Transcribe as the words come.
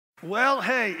Well,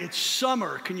 hey, it's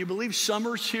summer. Can you believe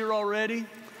summer's here already?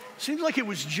 Seems like it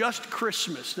was just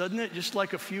Christmas, doesn't it? Just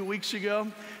like a few months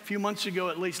ago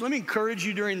at least. Let me encourage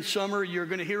you during summer. You're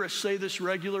going to hear us say this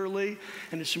regularly,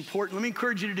 and it's important. Let me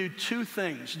encourage you to do two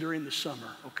things during the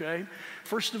summer, okay?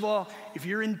 First of all, if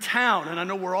you're in town, and I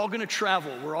know we're all going to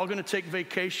travel, we're all going to take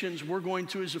vacations, we're going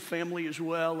to as a family as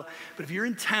well, but if you're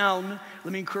in town,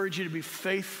 let me encourage you to be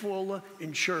faithful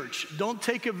in church. Don't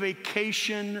take a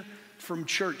vacation from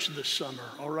church this summer,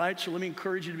 all right? So let me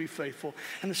encourage you to be faithful.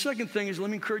 And the second thing is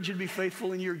let me encourage you to be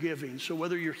faithful in your giving. So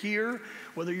whether you're here,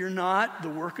 whether you're not, the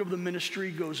work of the ministry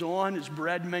goes on, as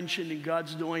Brad mentioned, and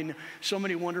God's doing so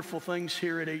many wonderful things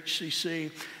here at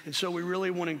HCC. And so we really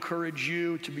want to encourage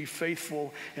you to be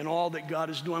faithful in all that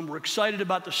God is doing. We're excited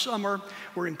about the summer.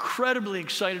 We're incredibly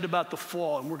excited about the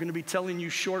fall. And we're going to be telling you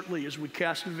shortly as we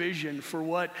cast a vision for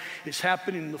what is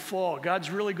happening in the fall. God's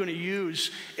really going to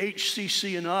use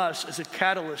HCC and us as a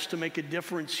catalyst to make a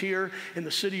difference here in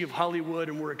the city of Hollywood,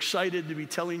 and we're excited to be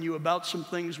telling you about some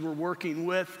things we're working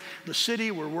with the city,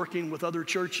 we're working with other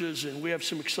churches, and we have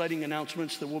some exciting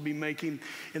announcements that we'll be making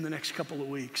in the next couple of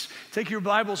weeks. Take your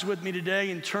Bibles with me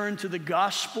today and turn to the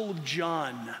Gospel of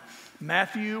John.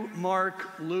 Matthew,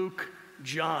 Mark, Luke,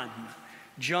 John.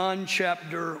 John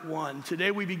chapter 1.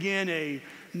 Today we begin a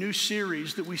new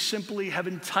series that we simply have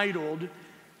entitled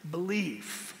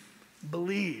Believe.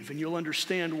 Believe, and you'll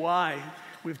understand why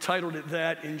we've titled it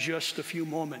that in just a few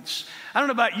moments. I don't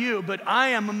know about you, but I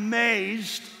am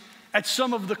amazed at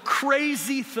some of the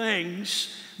crazy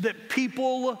things that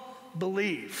people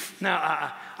believe.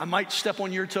 Now, I might step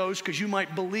on your toes because you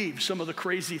might believe some of the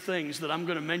crazy things that I'm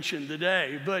going to mention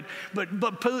today, but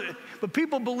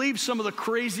people believe some of the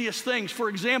craziest things. For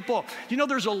example, you know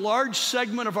there's a large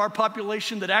segment of our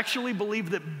population that actually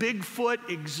believe that Bigfoot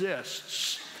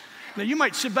exists. Now, you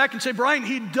might sit back and say, Brian,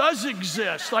 he does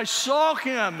exist. I saw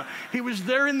him. He was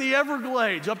there in the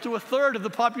Everglades. Up to a third of the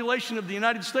population of the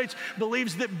United States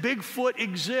believes that Bigfoot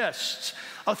exists.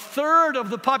 A third of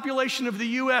the population of the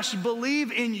U.S.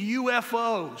 believe in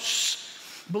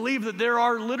UFOs, believe that there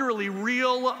are literally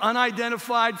real,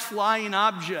 unidentified flying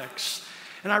objects.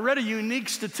 And I read a unique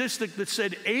statistic that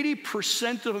said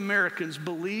 80% of Americans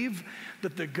believe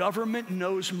that the government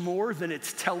knows more than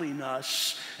it's telling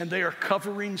us, and they are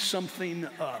covering something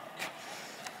up.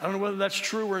 I don't know whether that's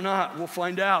true or not. We'll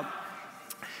find out.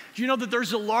 Do you know that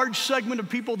there's a large segment of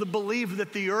people that believe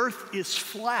that the earth is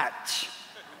flat?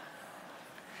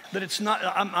 That it's not,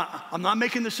 I'm not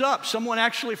making this up. Someone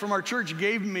actually from our church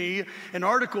gave me an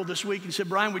article this week and said,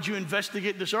 Brian, would you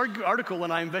investigate this article?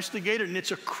 And I investigated, and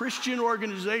it's a Christian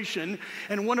organization,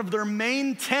 and one of their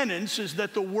main tenets is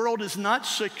that the world is not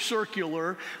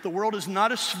circular, the world is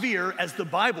not a sphere, as the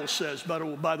Bible says,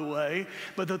 by the way,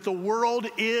 but that the world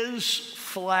is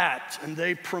flat, and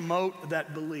they promote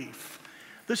that belief.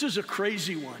 This is a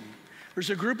crazy one. There's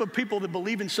a group of people that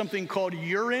believe in something called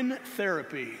urine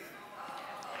therapy.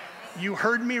 You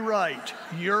heard me right,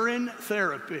 urine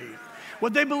therapy.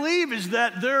 What they believe is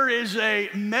that there is a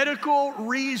medical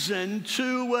reason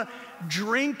to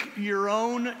drink your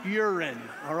own urine,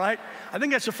 all right? I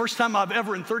think that's the first time I've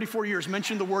ever in 34 years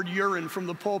mentioned the word urine from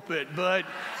the pulpit, but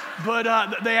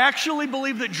they actually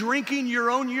believe that drinking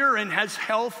your own urine has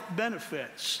health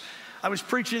benefits. I was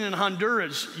preaching in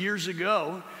Honduras years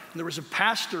ago, and there was a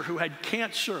pastor who had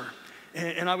cancer.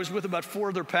 And I was with about 4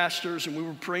 other pastors, and we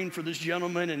were praying for this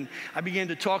gentleman, and I began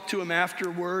to talk to him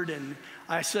afterward, and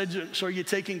I said, so are you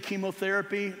taking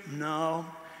chemotherapy? No.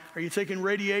 Are you taking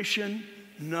radiation?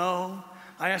 No.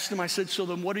 I asked him, I said, so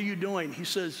then what are you doing? He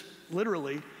says,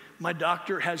 literally, my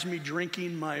doctor has me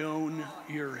drinking my own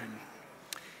urine.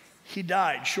 He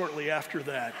died shortly after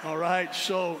that, all right?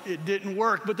 So it didn't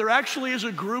work, but there actually is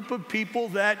a group of people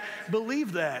that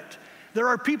believe that. There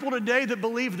are people today that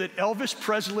believe that Elvis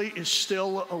Presley is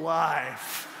still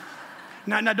alive.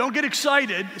 Now don't get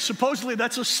excited. Supposedly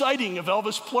that's a sighting of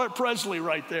Elvis Presley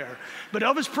right there. But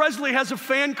Elvis Presley has a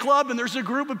fan club, and there's a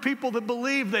group of people that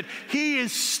believe that he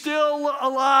is still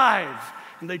alive.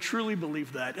 And they truly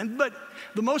believe that. But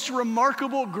the most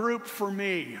remarkable group for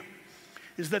me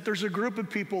is that there's a group of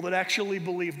people that actually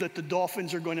believe that the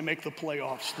Dolphins are going to make the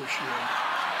playoffs this year.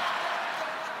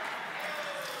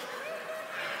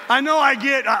 I know I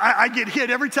get hit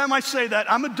every time I say that.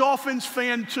 I'm a Dolphins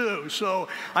fan too, so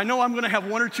I know I'm going to have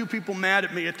 1 or 2 people mad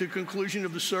at me at the conclusion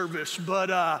of the service, but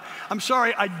I'm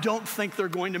sorry, I don't think they're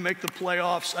going to make the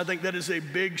playoffs. I think that is a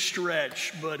big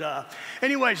stretch, but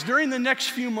anyways, during the next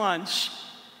few months,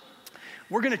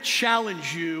 we're going to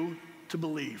challenge you to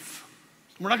believe.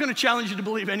 We're not going to challenge you to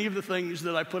believe any of the things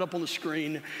that I put up on the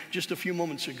screen just a few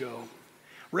moments ago.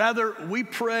 Rather, we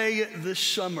pray this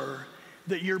summer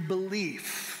that your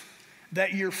belief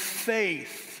that your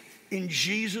faith in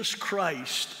Jesus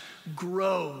Christ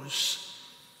grows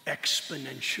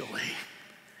exponentially.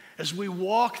 As we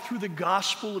walk through the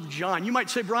Gospel of John, you might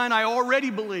say, Brian, I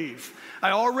already believe.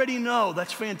 I already know.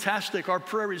 That's fantastic. Our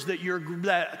prayer is that your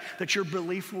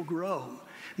belief will grow.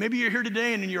 Maybe you're here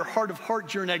today and in your heart of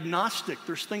hearts, you're an agnostic.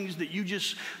 There's things that you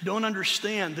just don't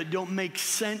understand, that don't make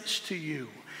sense to you.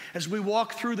 As we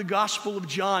walk through the Gospel of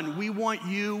John, we want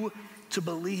you to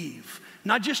believe.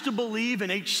 Not just to believe in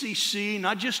HCC,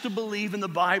 not just to believe in the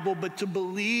Bible, but to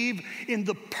believe in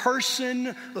the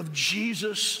person of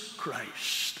Jesus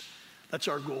Christ. That's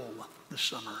our goal this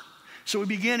summer. So we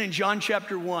begin in John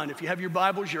chapter 1. If you have your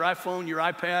Bibles, your iPhone, your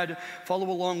iPad, follow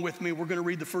along with me. We're going to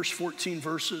read the first 14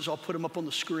 verses. I'll put them up on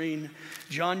the screen.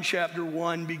 John chapter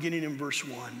 1, beginning in verse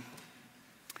 1.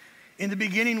 In the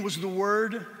beginning was the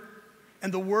Word,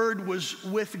 and the Word was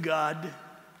with God,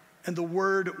 and the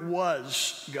Word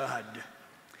was God.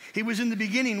 He was in the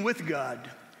beginning with God.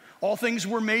 All things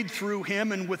were made through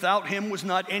him, and without him was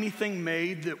not anything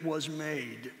made that was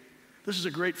made. This is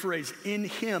a great phrase. In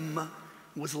him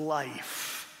was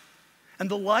life, and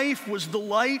the life was the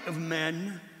light of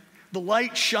men. The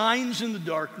light shines in the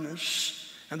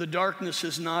darkness, and the darkness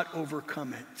has not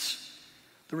overcome it.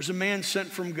 There was a man sent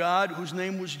from God whose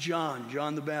name was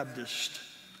John the Baptist.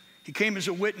 He came as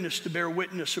a witness to bear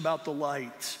witness about the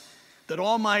light, that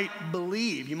all might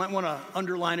believe. You might want to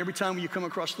underline every time you come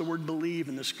across the word believe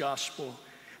in this gospel,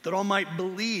 that all might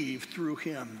believe through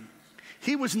him.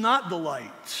 He was not the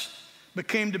light, but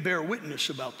came to bear witness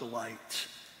about the light.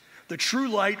 The true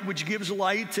light, which gives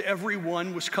light to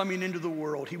everyone, was coming into the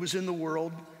world. He was in the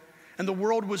world, and the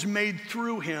world was made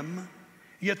through him,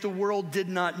 yet the world did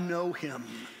not know him.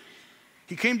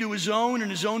 He came to his own, and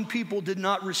his own people did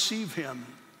not receive him.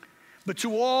 But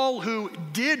to all who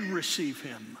did receive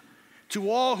him, to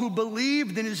all who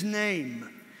believed in his name,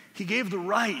 he gave the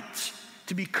right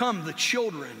to become the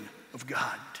children of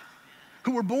God,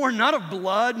 who were born not of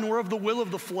blood, nor of the will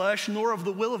of the flesh, nor of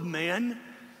the will of man,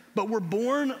 but were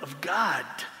born of God.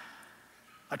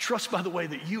 I trust, by the way,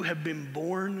 that you have been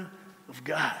born of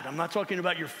God. I'm not talking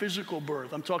about your physical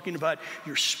birth. I'm talking about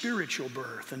your spiritual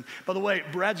birth. And by the way,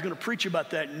 Brad's going to preach about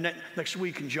that next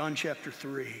week in John chapter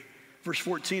 3. Verse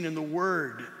 14, and the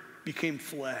Word became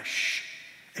flesh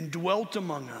and dwelt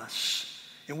among us,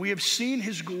 and we have seen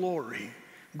his glory,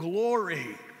 glory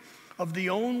of the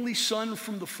only Son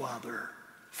from the Father,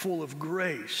 full of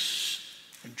grace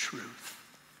and truth.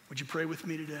 Would you pray with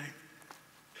me today?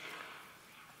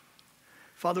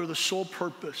 Father, the sole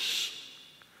purpose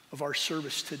of our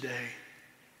service today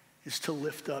is to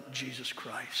lift up Jesus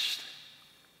Christ,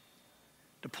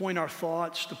 to point our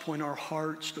thoughts, to point our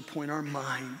hearts, to point our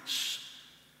minds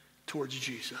towards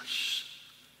Jesus.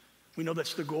 We know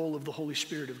that's the goal of the Holy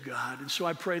Spirit of God. And so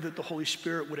I pray that the Holy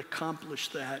Spirit would accomplish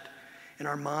that in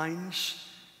our minds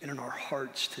and in our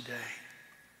hearts today.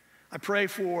 I pray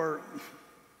for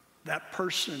that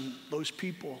person, those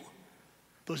people,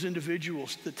 those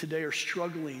individuals that today are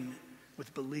struggling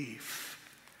with belief.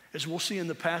 As we'll see in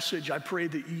the passage, I pray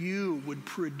that you would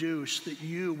produce, that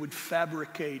you would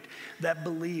fabricate that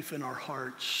belief in our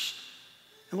hearts.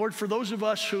 And Lord, for those of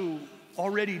us who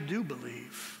already do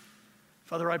believe,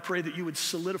 Father, I pray that you would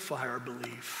solidify our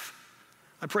belief.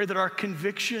 I pray that our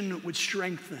conviction would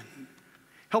strengthen.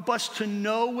 Help us to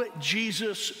know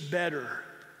Jesus better.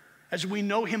 As we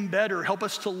know him better, help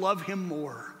us to love him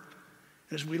more.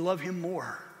 And as we love him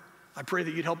more, I pray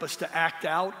that you'd help us to act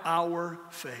out our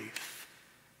faith.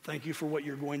 Thank you for what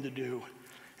you're going to do.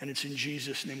 And it's in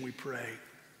Jesus' name we pray.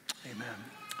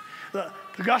 Amen.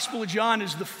 The Gospel of John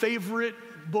is the favorite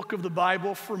book of the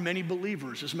Bible for many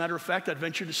believers. As a matter of fact, I'd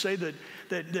venture to say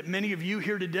that many of you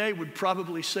here today would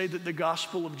probably say that the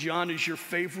Gospel of John is your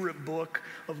favorite book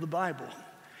of the Bible.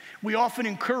 We often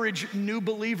encourage new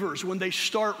believers when they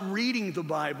start reading the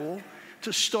Bible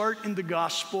to start in the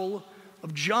Gospel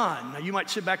of John. Now, you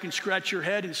might sit back and scratch your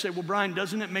head and say, well, Brian,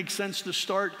 doesn't it make sense to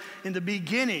start in the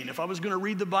beginning? If I was going to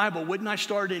read the Bible, wouldn't I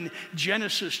start in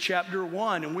Genesis chapter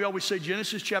 1? And we always say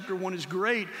Genesis chapter 1 is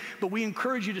great, but we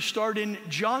encourage you to start in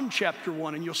John chapter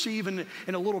 1, and you'll see even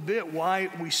in a little bit why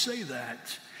we say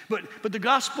that. But the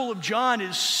Gospel of John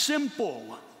is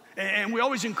simple. And we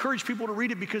always encourage people to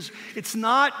read it because it's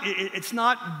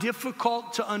not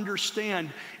difficult to understand.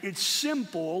 It's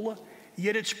simple,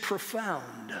 yet it's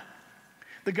profound.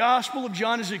 The Gospel of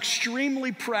John is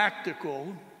extremely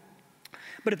practical,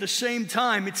 but at the same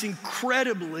time, it's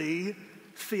incredibly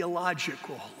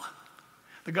theological.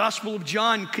 The Gospel of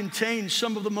John contains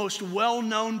some of the most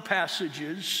well-known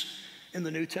passages in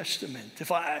the New Testament.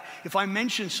 If I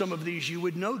mention some of these, you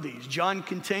would know these. John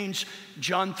contains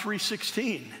John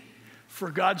 3:16. For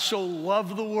God so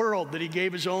loved the world that he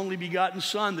gave his only begotten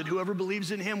Son, that whoever believes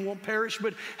in him won't perish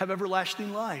but have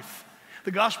everlasting life.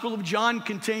 The Gospel of John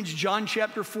contains John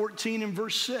chapter 14 and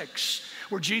verse 6,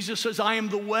 where Jesus says, I am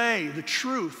the way, the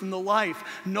truth, and the life.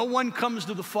 No one comes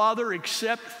to the Father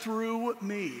except through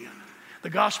me. The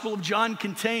Gospel of John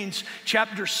contains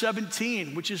chapter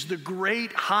 17, which is the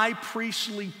great high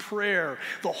priestly prayer,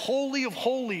 the Holy of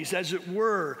Holies, as it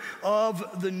were,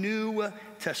 of the New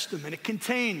Testament. It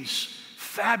contains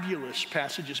fabulous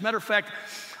passages. Matter of fact,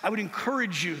 I would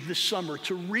encourage you this summer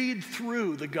to read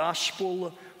through the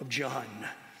Gospel of John.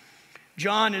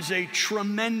 John is a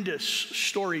tremendous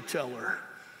storyteller.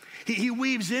 He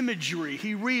weaves imagery,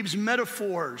 he weaves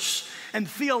metaphors and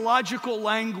theological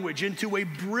language into a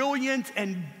brilliant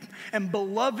and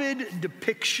beloved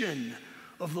depiction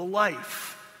of the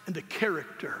life and the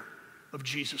character of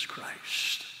Jesus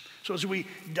Christ. So as we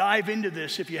dive into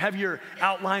this, if you have your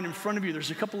outline in front of you,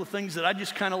 there's a couple of things that I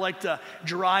just kind of like to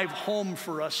drive home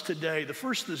for us today. The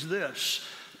first is this.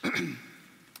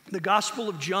 The Gospel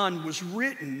of John was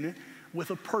written with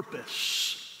a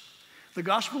purpose. The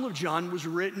Gospel of John was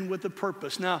written with a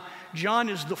purpose. Now, John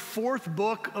is the fourth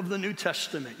book of the New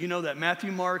Testament. You know that,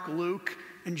 Matthew, Mark, Luke,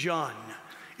 and John.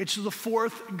 It's the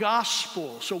fourth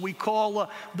gospel. So we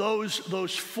call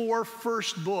those four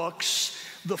first books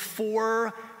the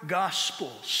four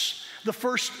Gospels. The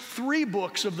first three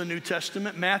books of the New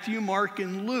Testament, Matthew, Mark,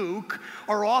 and Luke,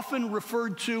 are often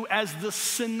referred to as the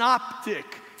synoptic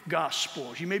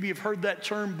Gospels. You maybe have heard that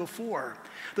term before.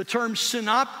 The term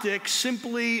synoptic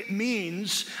simply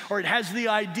means, or it has the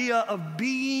idea of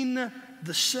being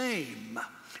the same.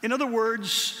 In other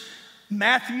words,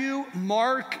 Matthew,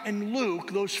 Mark, and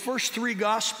Luke, those first three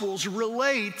Gospels,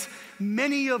 relate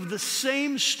many of the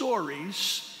same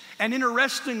stories, and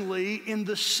interestingly, in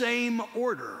the same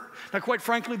order. Now, quite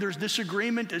frankly, there's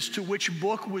disagreement as to which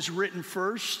book was written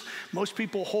first. Most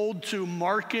people hold to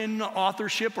Markan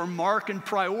authorship, or Markan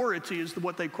priority is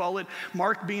what they call it,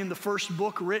 Mark being the first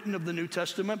book written of the New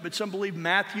Testament, but some believe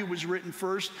Matthew was written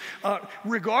first.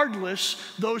 Regardless,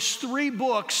 those three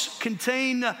books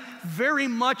contain very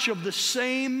much of the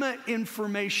same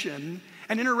information,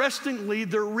 and interestingly,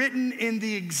 they're written in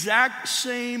the exact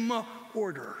same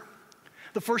order.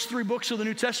 The first three books of the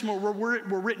New Testament were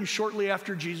written shortly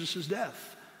after Jesus'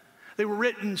 death. They were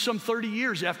written some 30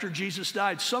 years after Jesus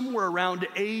died, somewhere around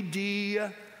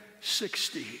AD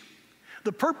 60.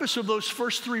 The purpose of those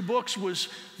first three books was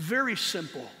very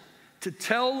simple: to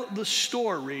tell the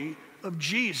story of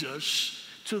Jesus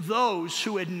to those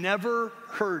who had never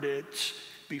heard it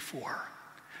before.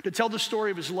 To tell the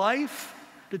story of his life,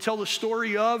 to tell the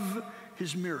story of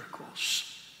his miracles.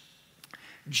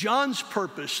 John's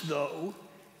purpose, though,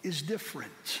 is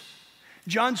different.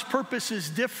 John's purpose is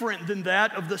different than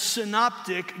that of the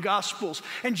synoptic Gospels.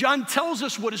 And John tells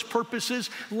us what his purpose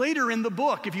is later in the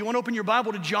book. If you want to open your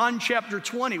Bible to John chapter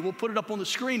 20, we'll put it up on the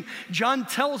screen. John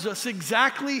tells us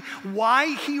exactly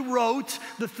why he wrote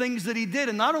the things that he did.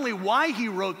 And not only why he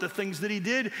wrote the things that he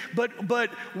did, but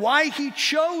why he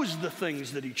chose the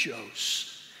things that he chose.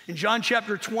 In John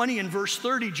chapter 20 and verse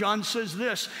 30, John says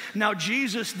this: Now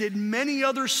Jesus did many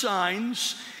other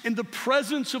signs in the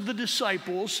presence of the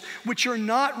disciples, which are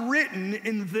not written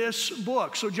in this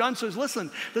book. So John says, listen,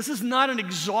 this is not an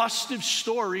exhaustive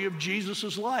story of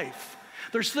Jesus' life.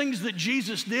 There's things that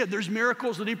Jesus did. There's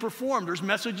miracles that he performed. There's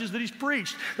messages that he's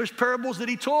preached. There's parables that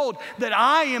he told that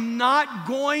I am not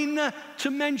going to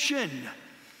mention.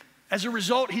 As a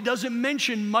result, he doesn't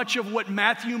mention much of what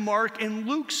Matthew, Mark, and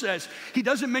Luke says. He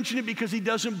doesn't mention it because he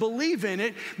doesn't believe in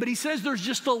it, but he says there's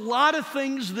just a lot of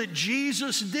things that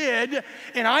Jesus did,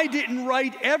 and I didn't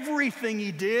write everything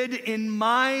he did in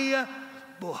my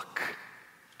book.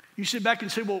 You sit back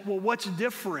and say, well, what's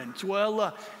different?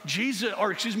 Well,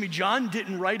 John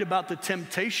didn't write about the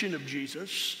temptation of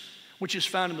Jesus, which is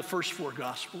found in the first four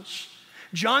Gospels.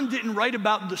 John didn't write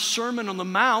about the Sermon on the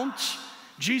Mount,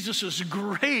 Jesus'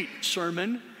 great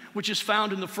sermon, which is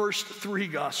found in the first three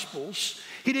Gospels.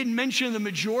 He didn't mention the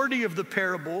majority of the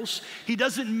parables. He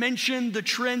doesn't mention the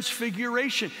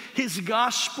transfiguration. His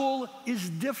gospel is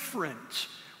different.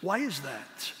 Why is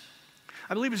that?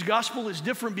 I believe his gospel is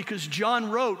different because John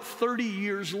wrote 30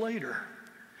 years later.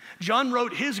 John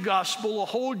wrote his gospel a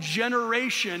whole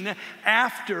generation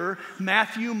after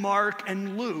Matthew, Mark,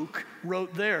 and Luke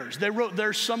wrote theirs. They wrote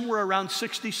theirs somewhere around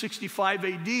 60, 65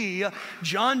 AD.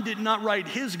 John did not write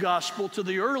his gospel to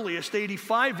the earliest,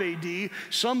 85 AD.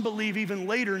 Some believe even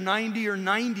later, 90 or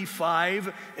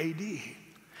 95 AD.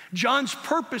 John's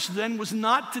purpose then was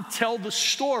not to tell the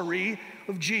story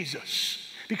of Jesus,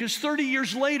 because 30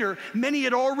 years later, many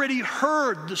had already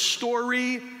heard the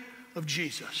story of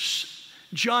Jesus.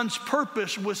 John's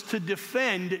purpose was to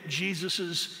defend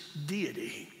Jesus'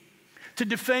 deity, to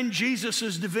defend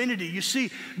Jesus' divinity. You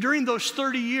see, during those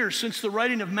 30 years since the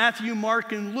writing of Matthew,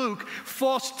 Mark, and Luke,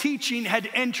 false teaching had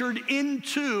entered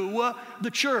into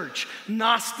the church.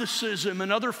 Gnosticism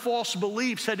and other false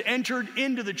beliefs had entered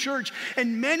into the church,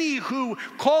 and many who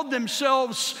called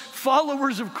themselves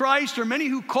followers of Christ, or many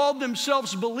who called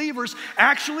themselves believers,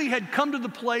 actually had come to the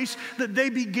place that they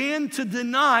began to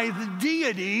deny the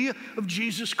deity of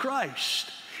Jesus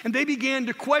Christ. And they began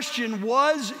to question,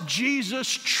 was Jesus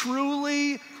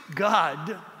truly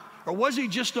God? Or was he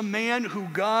just a man who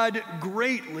God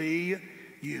greatly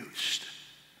used?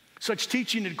 Such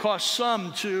teaching had caused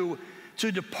some to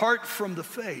depart from the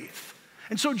faith.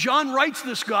 And so John writes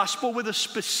this gospel with a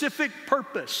specific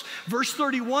purpose. Verse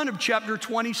 31 of chapter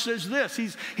 20 says this.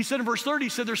 He said in verse 30, he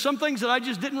said, there's some things that I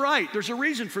just didn't write. There's a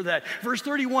reason for that. Verse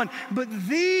 31, but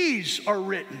these are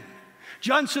written.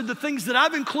 John said, the things that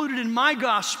I've included in my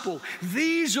gospel,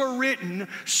 these are written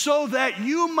so that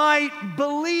you might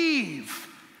believe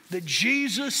that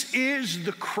Jesus is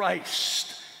the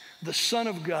Christ, the Son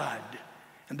of God,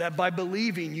 and that by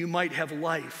believing you might have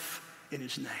life in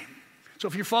his name. So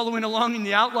if you're following along in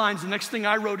the outlines, the next thing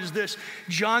I wrote is this: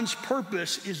 John's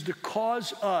purpose is to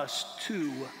cause us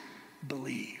to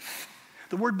believe.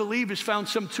 The word believe is found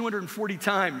some 240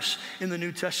 times in the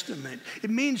New Testament. It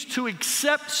means to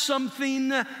accept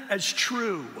something as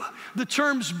true. The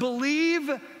terms believe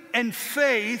and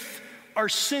faith are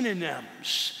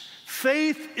synonyms.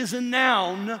 Faith is a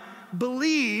noun,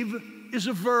 believe is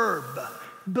a verb.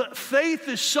 But faith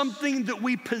is something that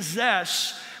we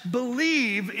possess.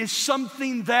 Believe is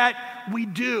something that we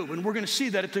do. And we're going to see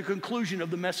that at the conclusion of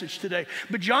the message today.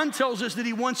 But John tells us that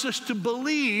he wants us to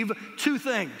believe two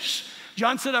things.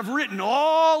 John said, I've written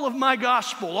all of my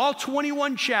gospel, all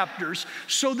 21 chapters,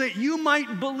 so that you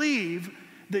might believe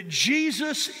that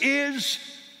Jesus is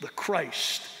the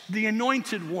Christ, the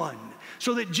anointed one.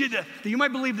 So that you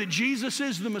might believe that Jesus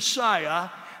is the Messiah,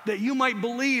 that you might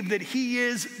believe that he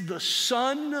is the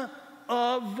Son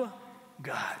of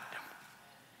God.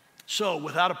 So,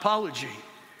 without apology,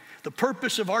 the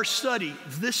purpose of our study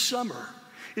this summer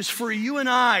is for you and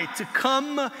I to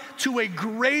come to a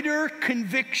greater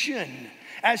conviction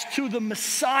as to the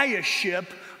messiahship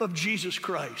of Jesus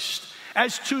Christ,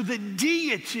 as to the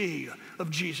deity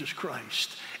of Jesus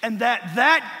Christ, and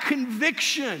that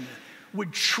conviction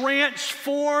would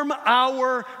transform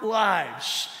our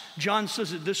lives. John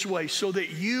says it this way, so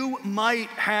that you might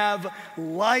have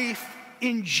life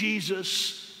in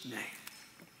Jesus' name.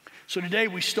 So today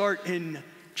we start in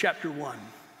chapter 1.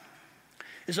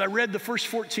 As I read the first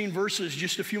 14 verses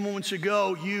just a few moments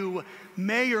ago, you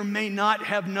may or may not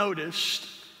have noticed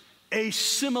a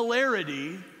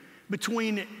similarity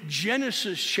between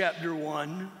Genesis chapter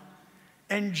 1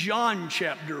 and John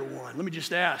chapter 1. Let me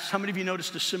just ask, how many of you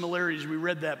noticed the similarities? We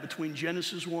read that between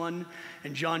Genesis 1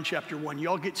 and John chapter 1. You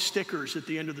all get stickers at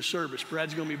the end of the service.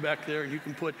 Brad's going to be back there, and you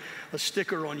can put a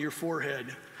sticker on your forehead.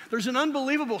 There's an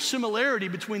unbelievable similarity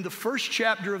between the first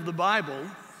chapter of the Bible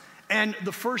and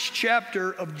the first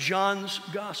chapter of John's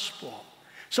gospel.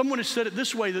 Someone has said it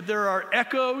this way, that there are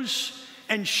echoes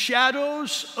and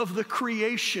shadows of the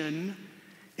creation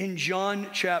in John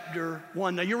chapter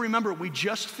 1. Now you remember, we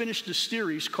just finished a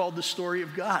series called The Story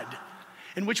of God,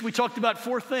 in which we talked about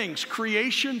four things: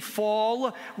 creation,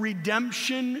 fall,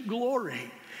 redemption,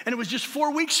 glory. And it was just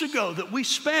 4 weeks ago that we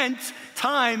spent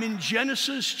time in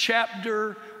Genesis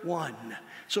chapter 1.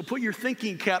 So put your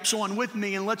thinking caps on with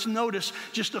me, and let's notice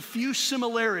just a few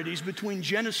similarities between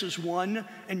Genesis 1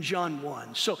 and John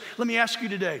 1. So let me ask you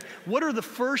today, what are the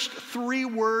first 3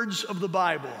 words of the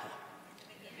Bible?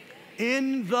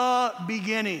 In the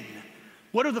beginning.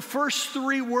 What are the first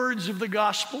 3 words of the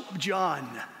Gospel of John?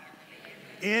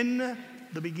 In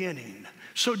the beginning.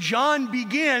 So John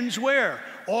begins where?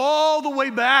 All the way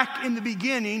back in the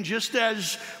beginning, just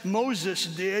as Moses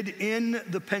did in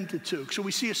the Pentateuch. So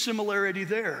we see a similarity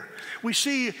there. We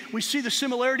see the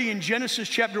similarity in Genesis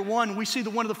chapter 1. We see that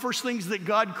one of the first things that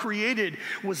God created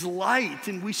was light,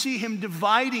 and we see him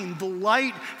dividing the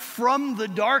light from the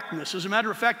darkness. As a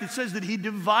matter of fact, it says that he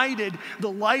divided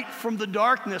the light from the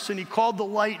darkness, and he called the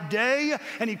light day,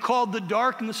 and he called the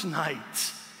darkness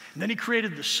night. And then he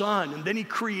created the sun, and then he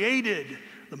created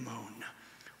the moon.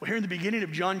 Well, here in the beginning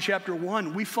of John chapter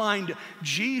 1, we find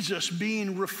Jesus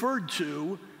being referred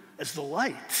to as the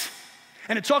light.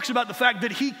 And it talks about the fact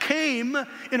that he came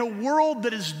in a world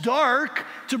that is dark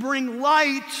to bring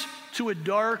light to a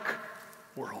dark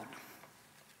world.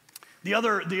 The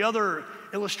other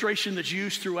illustration that's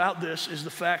used throughout this is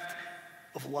the fact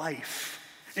of life.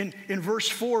 In verse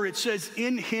 4, it says,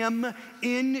 in him,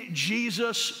 in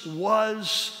Jesus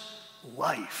was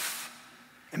life.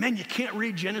 And man, you can't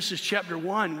read Genesis chapter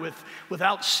 1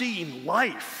 without seeing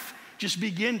life just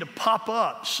begin to pop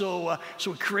up. So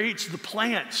he creates the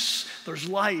plants, there's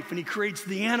life, and he creates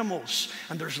the animals,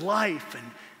 and there's life,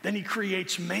 and then he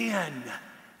creates man,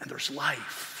 and there's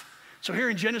life. So here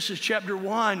in Genesis chapter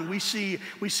 1, we see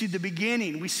the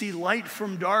beginning. We see light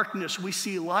from darkness. We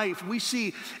see life. We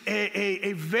see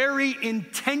a very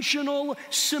intentional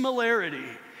similarity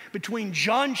between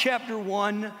John chapter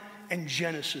 1 and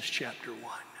Genesis chapter 1.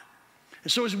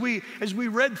 And so as we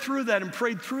read through that and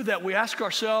prayed through that, we ask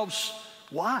ourselves,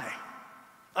 why?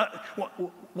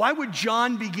 Why would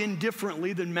John begin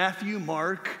differently than Matthew,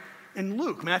 Mark, and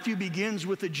Luke? Matthew begins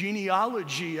with a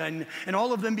genealogy, and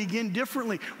all of them begin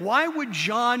differently. Why would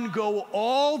John go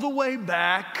all the way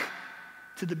back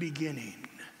to the beginning?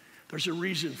 There's a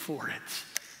reason for it.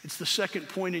 It's the second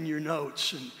point in your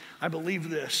notes, and I believe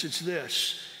this. It's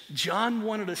this. John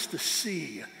wanted us to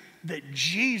see that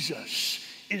Jesus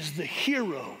is the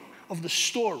hero of the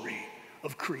story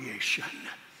of creation.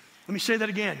 Let me say that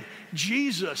again.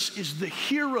 Jesus is the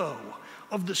hero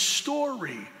of the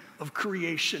story of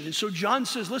creation. And so John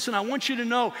says, listen, I want you to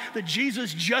know that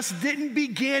Jesus just didn't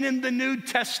begin in the New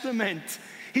Testament.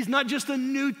 He's not just a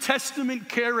New Testament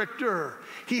character.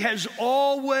 He has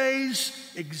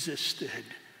always existed.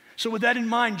 So with that in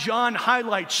mind, John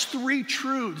highlights three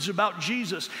truths about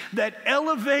Jesus that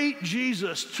elevate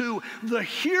Jesus to the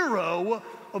hero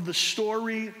of the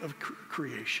story of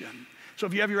creation. So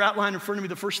if you have your outline in front of me,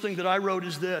 the first thing that I wrote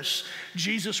is this: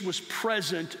 Jesus was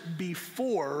present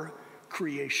before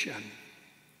creation.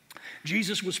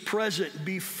 Jesus was present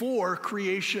before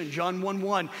creation. John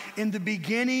 1:1, in the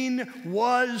beginning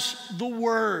was the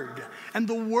Word, and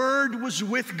the Word was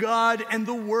with God, and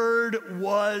the Word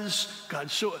was God.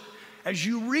 So as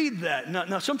you read that,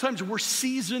 now sometimes we're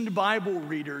seasoned Bible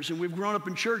readers and we've grown up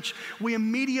in church, we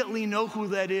immediately know who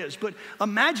that is. But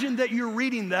imagine that you're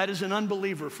reading that as an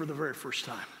unbeliever for the very first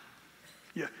time.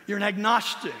 You're an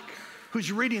agnostic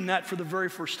who's reading that for the very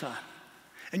first time.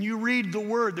 And you read the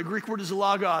word, the Greek word is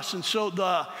logos, and so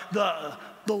the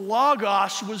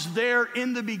logos was there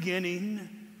in the beginning.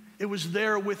 It was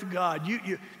there with God.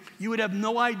 You would have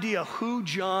no idea who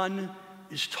John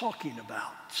is talking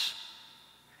about.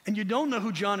 And you don't know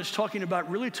who John is talking about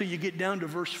really till you get down to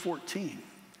verse 14.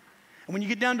 And when you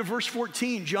get down to verse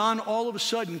 14, John all of a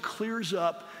sudden clears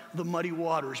up the muddy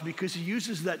waters because he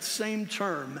uses that same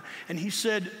term. And he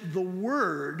said, the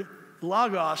word,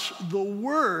 logos, the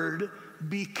word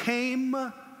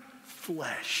became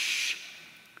flesh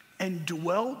and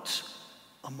dwelt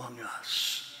among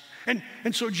us.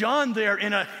 And so John there,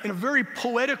 in a very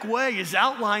poetic way, is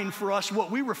outlining for us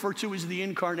what we refer to as the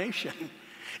incarnation.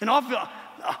 And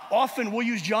often we'll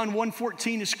use John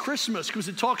 1:14 as Christmas because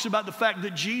it talks about the fact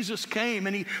that Jesus came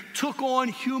and he took on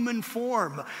human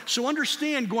form. So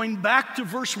understand, going back to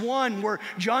verse 1 where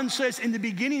John says, in the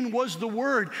beginning was the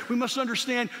Word, we must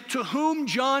understand to whom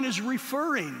John is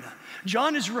referring.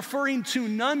 John is referring to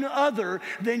none other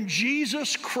than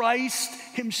Jesus Christ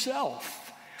himself.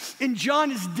 And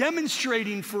John is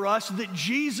demonstrating for us that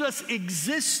Jesus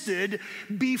existed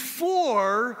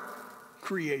before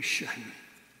creation.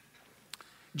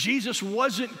 Jesus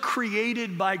wasn't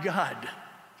created by God.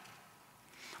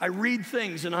 I read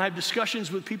things and I have discussions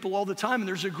with people all the time, and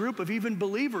there's a group of even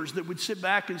believers that would sit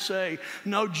back and say,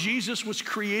 no, Jesus was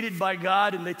created by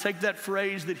God, and they take that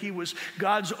phrase that he was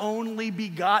God's only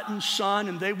begotten Son,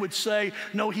 and they would say,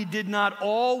 no, he did not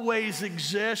always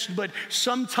exist, but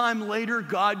sometime later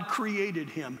God created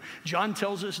him. John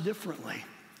tells us differently.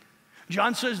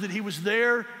 John says that he was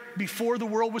there before the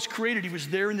world was created. He was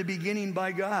there in the beginning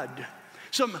by God.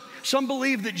 Some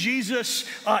believe that Jesus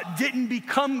didn't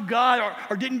become God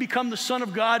or didn't become the Son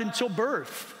of God until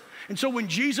birth. And so when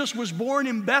Jesus was born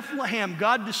in Bethlehem,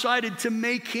 God decided to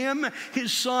make him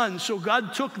his son. So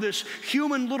God took this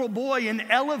human little boy and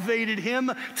elevated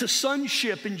him to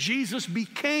sonship. And Jesus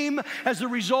became, as a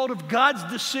result of God's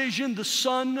decision, the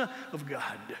Son of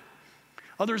God.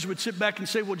 Others would sit back and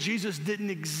say, well, Jesus didn't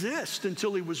exist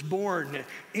until he was born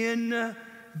in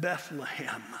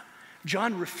Bethlehem.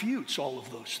 John refutes all of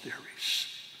those theories.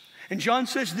 And John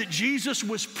says that Jesus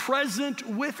was present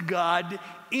with God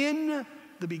in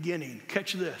the beginning.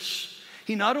 Catch this.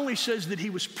 He not only says that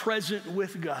he was present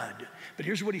with God, but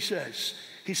here's what he says.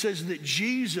 He says that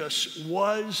Jesus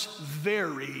was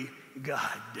very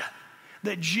God.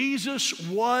 That Jesus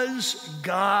was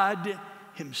God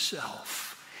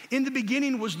himself. In the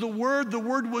beginning was the Word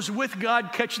was with God,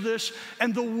 catch this,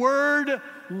 and the Word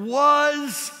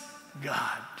was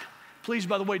God. Please,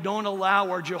 by the way, don't allow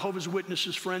our Jehovah's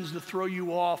Witnesses friends to throw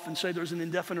you off and say there's an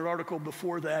indefinite article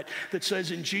before that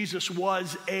says, and Jesus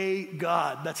was a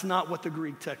God. That's not what the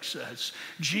Greek text says.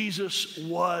 Jesus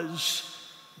was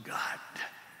God.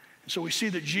 So we see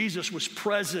that Jesus was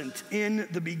present in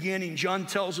the beginning. John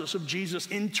tells us of Jesus'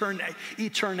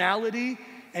 eternality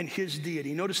and his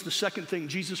deity. Notice the second thing,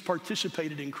 Jesus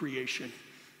participated in creation.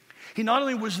 He not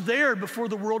only was there before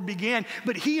the world began,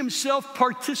 but he himself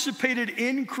participated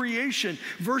in creation.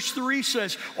 Verse 3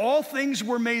 says, all things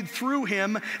were made through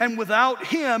him, and without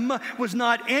him was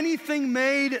not anything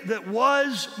made that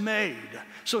was made.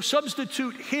 So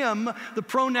substitute him, the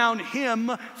pronoun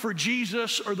him, for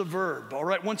Jesus or the verb. All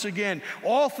right, once again,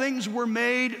 all things were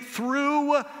made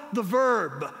through the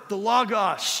verb, the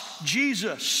logos,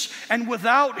 Jesus. And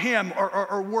without him,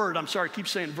 or word, I'm sorry, I keep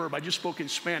saying verb. I just spoke in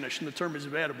Spanish, and the term is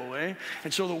verbo, eh?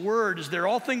 And so the word is there.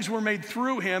 All things were made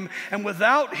through him, and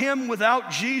without him, without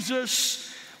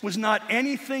Jesus, was not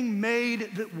anything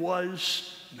made that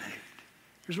was made.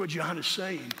 Here's what John is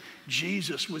saying.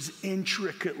 Jesus was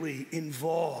intricately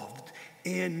involved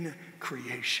in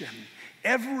creation.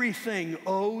 Everything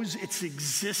owes its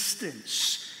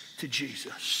existence to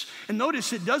Jesus. And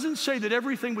notice it doesn't say that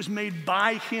everything was made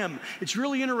by him. It's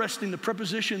really interesting, the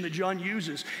preposition that John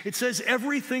uses. It says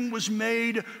everything was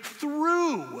made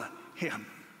through him.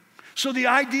 So the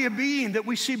idea being that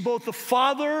we see both the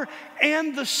Father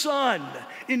and the Son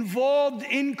involved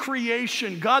in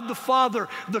creation. God the Father,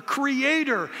 the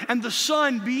Creator, and the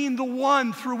Son being the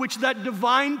one through which that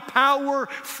divine power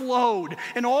flowed.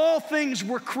 And all things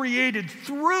were created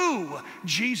through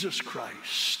Jesus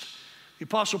Christ. The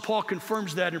Apostle Paul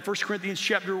confirms that in 1 Corinthians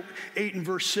chapter 8 and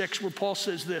verse 6, where Paul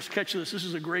says this. Catch this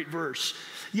is a great verse.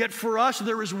 Yet for us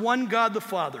there is one God the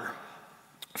Father,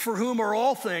 for whom are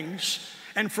all things,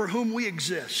 and for whom we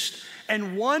exist,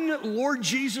 and one Lord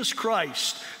Jesus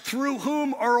Christ, through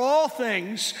whom are all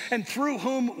things, and through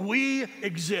whom we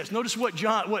exist. Notice what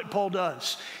Paul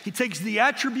does. He takes the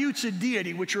attributes of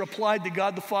deity, which are applied to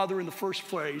God the Father in the first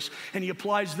phrase, and he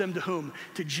applies them to whom?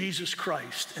 To Jesus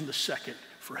Christ in the second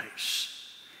phrase.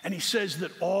 And he says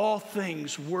that all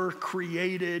things were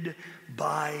created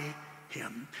by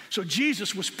him. So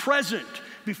Jesus was present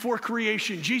before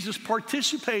creation. Jesus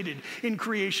participated in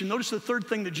creation. Notice the third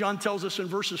thing that John tells us in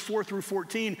verses 4 through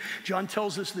 14. John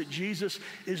tells us that Jesus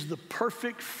is the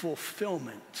perfect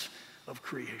fulfillment of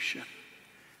creation.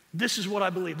 This is what I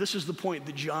believe. This is the point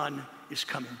that John is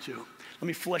coming to. Let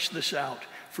me flesh this out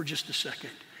for just a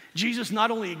second. Jesus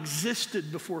not only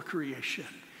existed before creation,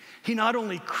 he not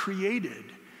only created,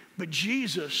 but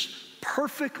Jesus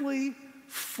perfectly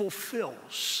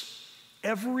fulfills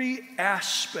every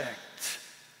aspect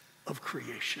of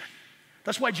creation.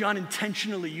 That's why John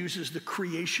intentionally uses the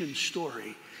creation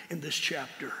story in this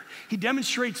chapter. He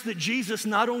demonstrates that Jesus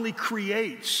not only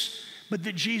creates, but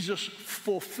that Jesus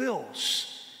fulfills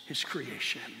his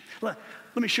creation. Let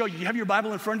me show you. You have your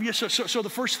Bible in front of you? So the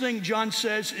first thing John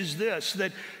says is this,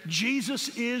 that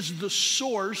Jesus is the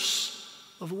source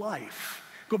of life.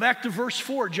 Go back to verse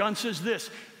 4. John says this,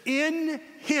 in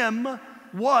him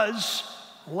was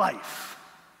life.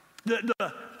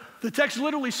 The text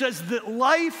literally says that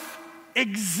life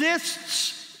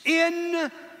exists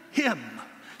in him.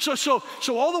 So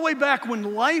all the way back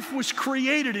when life was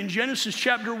created in Genesis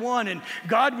chapter 1, and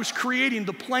God was creating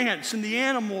the plants and the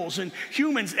animals and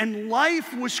humans, and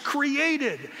life was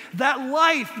created. That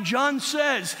life, John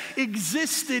says,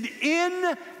 existed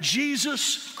in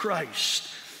Jesus Christ.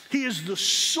 He is the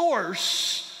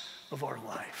source of our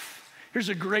life. Here's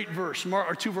a great verse,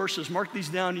 or two verses. Mark these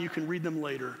down and you can read them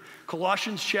later.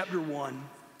 Colossians chapter 1,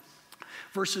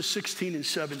 verses 16 and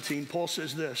 17. Paul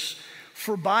says this,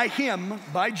 for by him,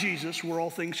 by Jesus, were all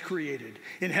things created.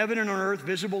 In heaven and on earth,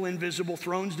 visible, invisible,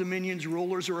 thrones, dominions,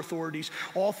 rulers, or authorities.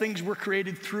 All things were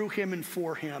created through him and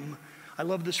for him. I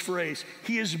love this phrase.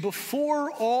 He is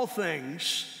before all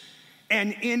things,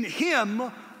 and in him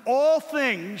all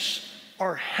things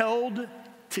are held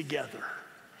together.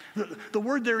 The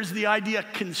word there is the idea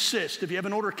consist. If you have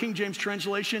an older King James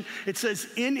translation, it says,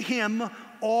 in him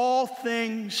all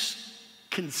things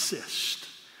consist.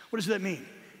 What does that mean?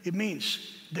 It means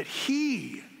that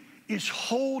he is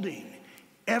holding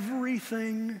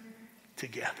everything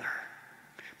together.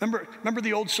 Remember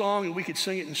the old song, and we could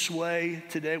sing it in Sway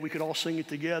today. We could all sing it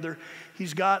together.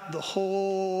 He's got the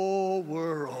whole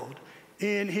world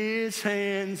in his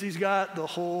hands. He's got the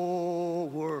whole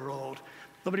world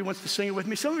Nobody wants to sing it with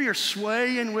me. Some of you are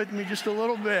swaying with me just a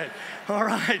little bit. All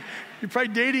right. You're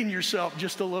probably dating yourself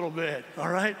just a little bit. All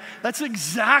right. That's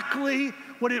exactly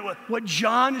what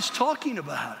John is talking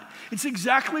about. It's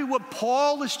exactly what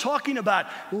Paul is talking about.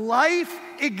 Life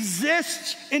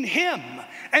exists in him.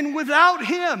 And without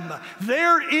him,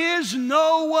 there is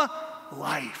no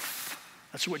life.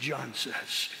 That's what John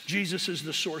says. Jesus is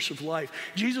the source of life.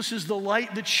 Jesus is the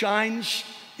light that shines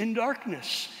in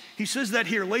darkness. He says that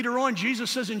here. Later on,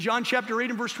 Jesus says in John chapter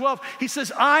 8 and verse 12, he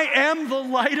says, I am the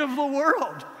light of the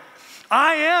world.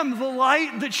 I am the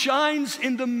light that shines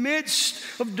in the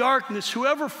midst of darkness.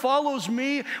 Whoever follows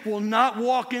me will not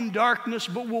walk in darkness,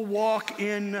 but will walk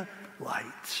in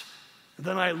light. And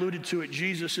then I alluded to it.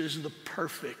 Jesus is the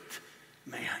perfect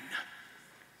man.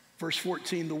 Verse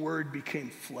 14, the Word became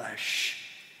flesh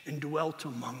and dwelt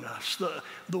among us.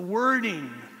 The wording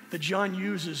that John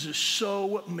uses is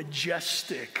so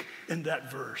majestic in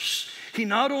that verse. He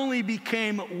not only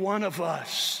became one of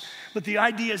us, but the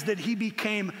idea is that he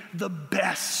became the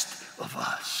best of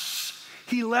us.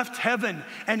 He left heaven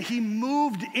and he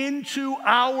moved into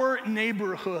our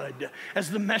neighborhood, as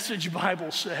the Message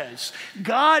Bible says.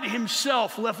 God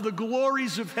himself left the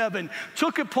glories of heaven,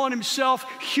 took upon himself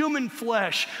human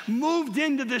flesh, moved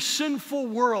into this sinful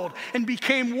world and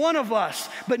became one of us.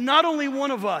 But not only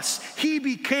one of us, he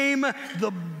became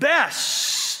the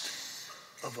best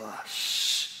of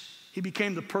us. He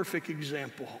became the perfect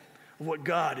example of what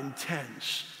God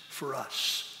intends for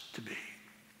us to be.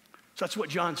 So that's what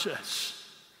John says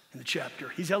in the chapter.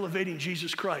 He's elevating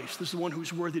Jesus Christ. This is the one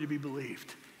who's worthy to be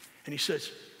believed. And he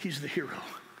says he's the hero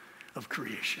of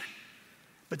creation.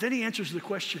 But then he answers the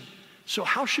question, so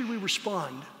how should we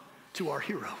respond to our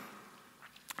hero?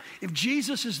 If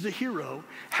Jesus is the hero,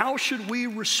 how should we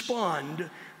respond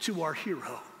to our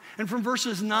hero? And from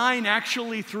verses 9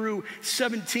 actually through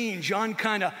 17, John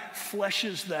kind of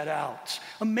fleshes that out.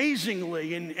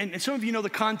 Amazingly, and some of you know the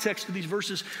context of these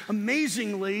verses,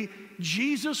 amazingly,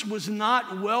 Jesus was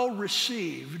not well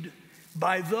received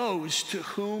by those to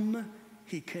whom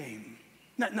he came.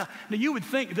 Now you would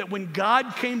think that when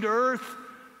God came to earth,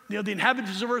 the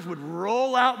inhabitants of earth would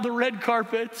roll out the red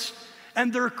carpets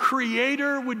and their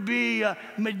creator would be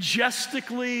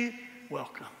majestically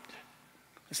welcomed.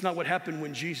 That's not what happened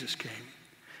when Jesus came.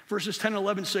 Verses 10 and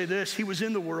 11 say this, he was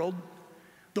in the world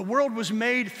was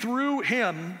made through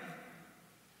him,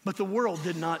 but the world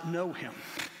did not know him.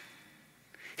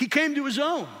 He came to his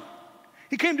own.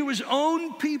 He came to his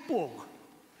own people,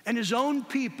 and his own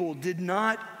people did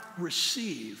not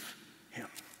receive him.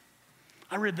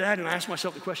 I read that and I asked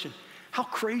myself the question, how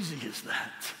crazy is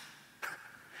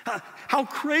that? How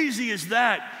crazy is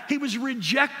that? He was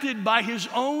rejected by his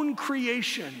own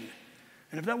creation.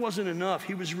 And if that wasn't enough,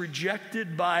 he was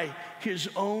rejected by his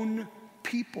own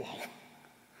people,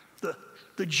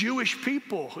 the Jewish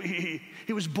people. He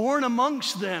was born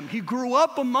amongst them. He grew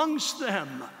up amongst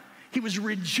them. He was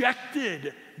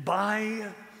rejected by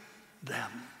them.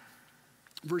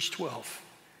 Verse 12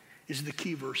 is the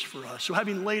key verse for us. So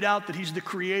having laid out that he's the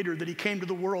creator, that he came to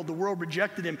the world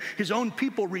rejected him, his own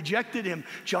people rejected him,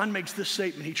 John makes this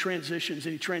statement. He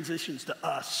transitions to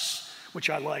us, which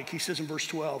I like. He says in verse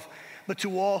 12, but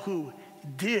to all who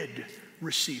did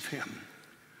receive him,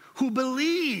 who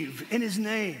believe in his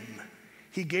name,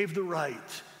 he gave the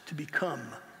right to become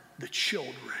the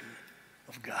children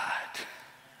of God.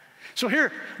 So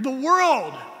here, the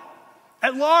world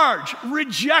at large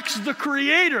rejects the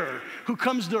creator who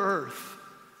comes to earth.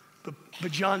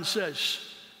 But John says,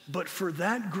 but for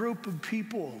that group of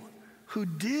people who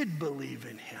did believe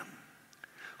in him,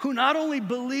 who not only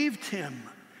believed him,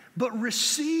 but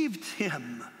received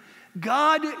him,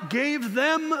 God gave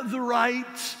them the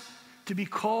right to be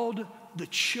called the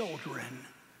children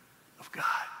of God,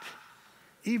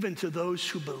 even to those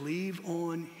who believe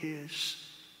on his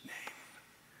name.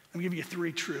 Let me give you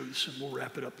 3 truths and we'll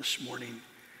wrap it up this morning.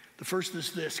 The first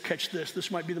is this, catch this.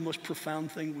 This might be the most profound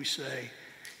thing we say.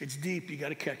 It's deep, you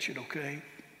gotta catch it, okay?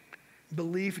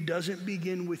 Belief doesn't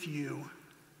begin with you,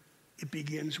 it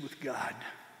begins with God.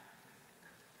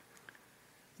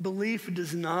 Belief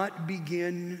does not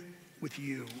begin with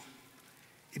you.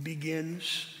 It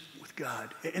begins with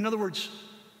God. In other words,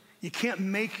 you can't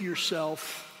make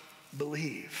yourself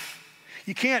believe.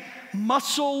 You can't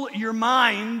muscle your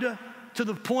mind to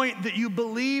the point that you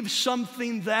believe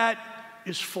something that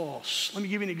is false. Let me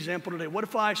give you an example today. What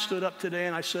if I stood up today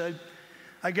and I said,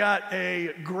 I got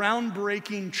a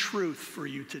groundbreaking truth for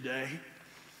you today.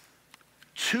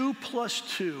 2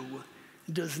 + 2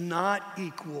 does not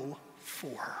equal 4.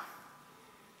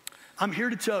 I'm here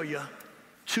to tell you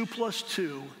 2 +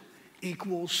 2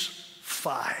 equals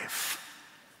 5.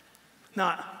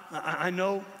 Now, I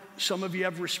know some of you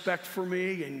have respect for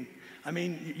me, and I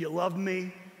mean, you love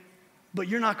me, but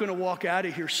you're not going to walk out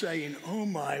of here saying, oh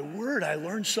my word, I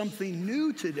learned something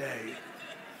new today.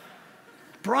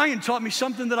 Brian taught me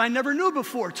something that I never knew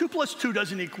before. 2 plus 2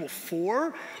 doesn't equal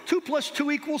 4. 2 plus 2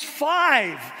 equals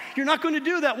 5. You're not going to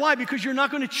do that. Why? Because you're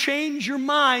not going to change your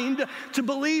mind to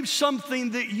believe something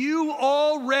that you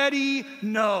already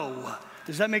know.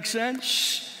 Does that make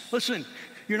sense? Listen,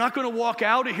 you're not going to walk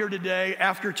out of here today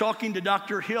after talking to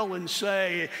Dr. Hill and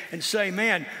say,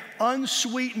 man,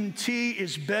 unsweetened tea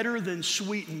is better than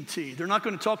sweetened tea. They're not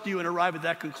going to talk to you and arrive at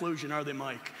that conclusion, are they,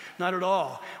 Mike? Not at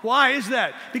all. Why is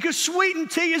that? Because sweetened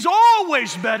tea is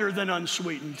always better than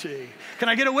unsweetened tea. Can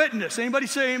I get a witness? Anybody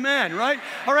say amen, right?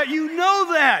 All right, you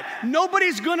know that.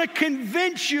 Nobody's going to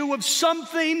convince you of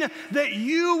something that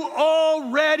you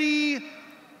already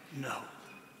know.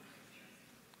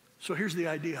 So here's the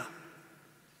idea.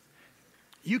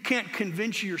 You can't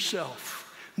convince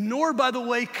yourself, nor, by the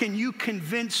way, can you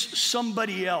convince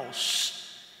somebody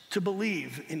else to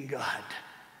believe in God.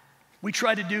 We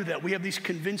try to do that. We have these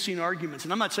convincing arguments,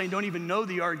 and I'm not saying don't even know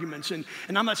the arguments, and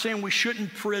I'm not saying we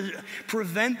shouldn't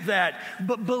prevent that,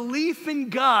 but belief in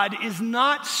God is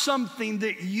not something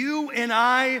that you and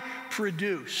I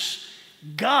produce.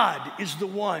 God is the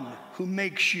one who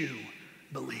makes you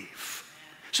believe.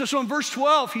 So in verse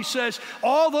 12, he says,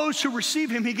 all those who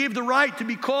receive him, he gave the right to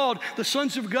be called the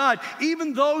sons of God,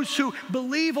 even those who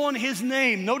believe on his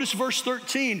name. Notice verse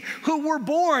 13, who were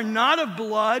born not of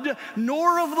blood,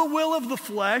 nor of the will of the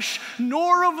flesh,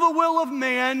 nor of the will of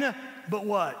man, but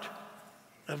what?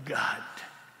 Of God.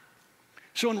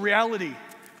 So in reality,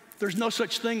 there's no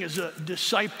such thing as a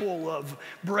disciple of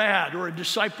Brad or a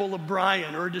disciple of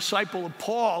Brian or a disciple of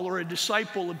Paul or a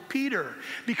disciple of Peter,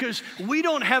 because we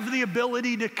don't have the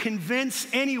ability to convince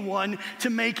anyone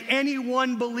to make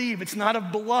anyone believe. It's not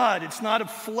of blood. It's not of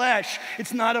flesh.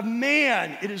 It's not of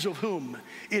man. It is of whom?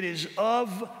 It is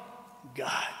of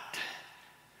God.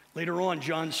 Later on,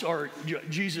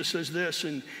 Jesus says this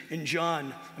in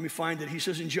John. Let me find it. He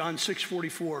says in John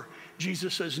 6:44,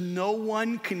 Jesus says, no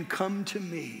one can come to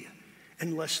me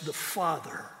unless the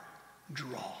Father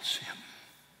draws him.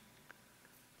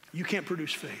 You can't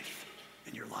produce faith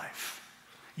in your life.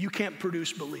 You can't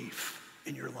produce belief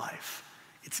in your life.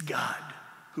 It's God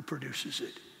who produces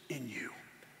it in you.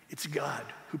 It's God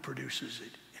who produces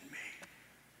it in me.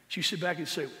 So you sit back and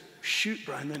say, shoot,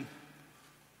 Brian, then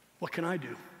what can I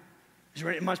do?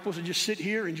 Am I supposed to just sit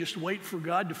here and just wait for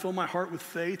God to fill my heart with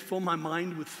faith, fill my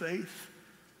mind with faith?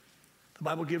 The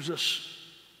Bible gives us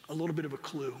a little bit of a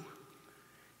clue.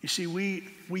 You see,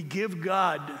 we give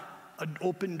God an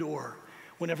open door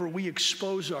whenever we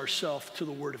expose ourselves to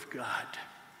the Word of God.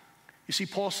 You see,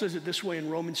 Paul says it this way in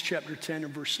Romans chapter 10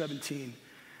 and verse 17.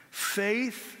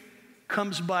 Faith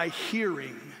comes by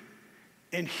hearing,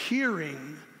 and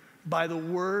hearing by the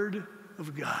Word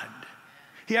of God.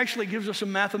 He actually gives us a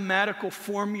mathematical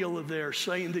formula there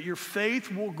saying that your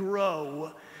faith will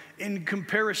grow in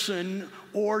comparison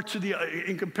or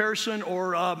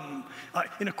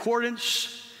in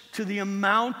accordance to the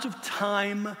amount of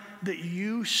time that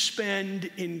you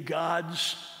spend in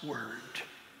God's Word.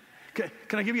 Okay,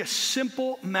 can I give you a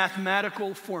simple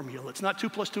mathematical formula? It's not 2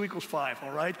 plus 2 equals 5,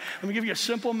 all right? Let me give you a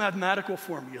simple mathematical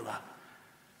formula.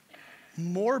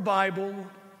 More Bible,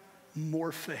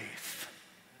 more faith.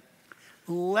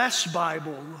 Less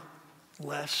Bible,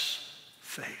 less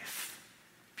faith.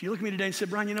 If you look at me today and say,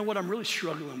 Brian, you know what? I'm really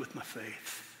struggling with my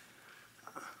faith.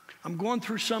 I'm going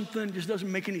through something that just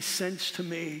doesn't make any sense to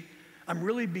me. I'm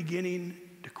really beginning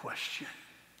to question.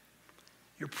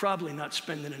 You're probably not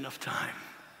spending enough time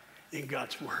in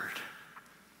God's Word.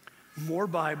 More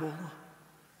Bible,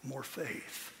 more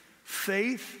faith.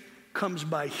 Faith comes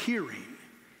by hearing,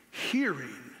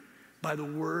 hearing by the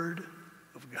Word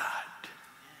of God.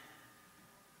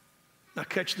 Now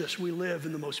catch this, we live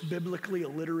in the most biblically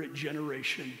illiterate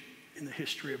generation in the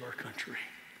history of our country.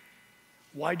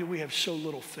 Why do we have so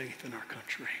little faith in our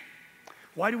country?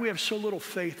 Why do we have so little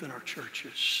faith in our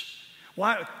churches?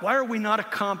 Why are we not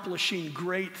accomplishing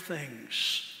great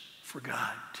things for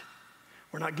God?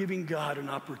 We're not giving God an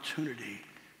opportunity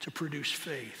to produce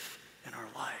faith in our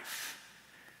life.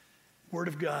 Word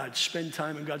of God, spend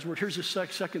time in God's Word. Here's the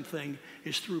second thing,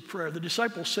 is through prayer. The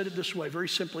disciples said it this way, very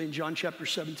simply in John chapter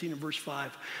 17 and verse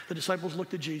 5. The disciples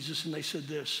looked at Jesus and they said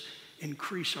this,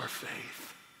 increase our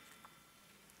faith.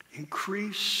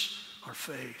 Increase our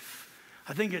faith.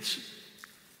 I think it's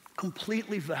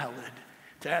completely valid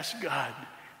to ask God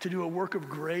to do a work of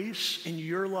grace in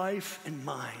your life and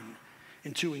mine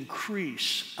and to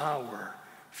increase our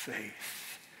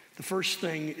faith. The first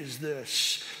thing is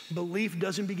this: belief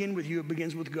doesn't begin with you, it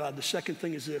begins with God. The second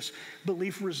thing is this: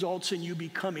 belief results in you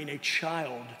becoming a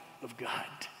child of God.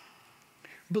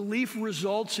 Belief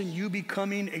results in you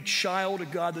becoming a child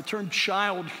of God. The term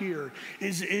child here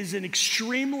is an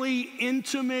extremely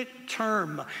intimate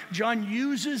term. John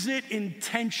uses it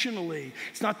intentionally.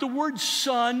 It's not the word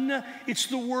son, it's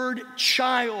the word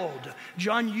child.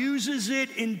 John uses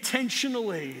it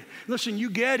intentionally. Listen, you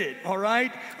get it, all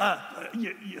right?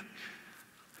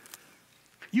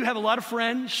 You have a lot of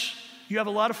friends, you have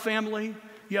a lot of family,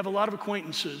 you have a lot of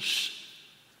acquaintances,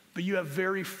 but you have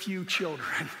very few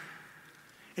children.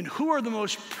 And who are the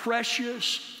most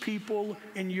precious people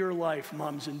in your life,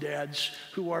 moms and dads?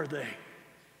 Who are they?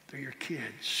 They're your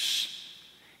kids.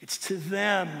 It's to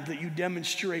them that you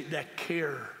demonstrate that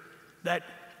care, that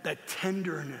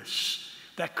tenderness,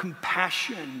 that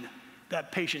compassion,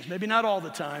 that patience. Maybe not all the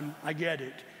time, I get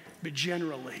it, but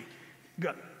generally,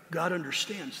 God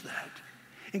understands that.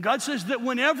 And God says that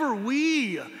whenever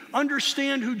we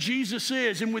understand who Jesus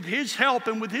is, and with his help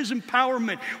and with his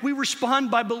empowerment, we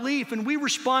respond by belief and we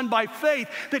respond by faith,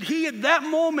 that he at that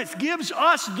moment gives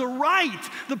us the right,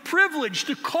 the privilege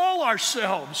to call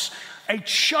ourselves a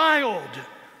child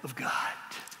of God.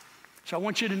 So I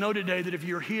want you to know today that if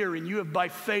you're here and you have by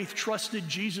faith trusted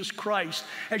Jesus Christ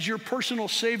as your personal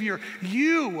Savior,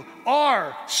 you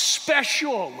are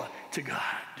special to God.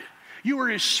 You are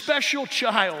his special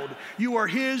child. You are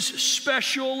his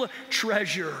special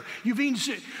treasure. You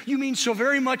mean so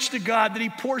very much to God that he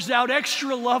pours out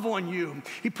extra love on you.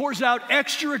 He pours out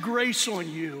extra grace on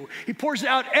you. He pours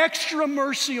out extra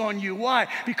mercy on you. Why?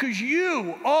 Because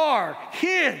you are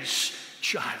his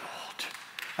child.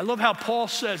 I love how Paul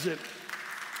says it.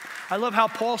 I love how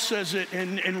Paul says it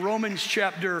in Romans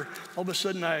chapter, all of a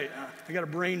sudden I got a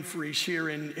brain freeze here.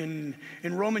 In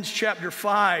Romans chapter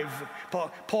 5,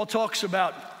 Paul talks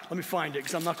about, let me find it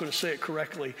because I'm not going to say it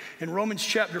correctly. In Romans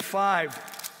chapter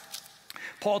 5,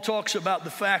 Paul talks about the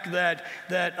fact that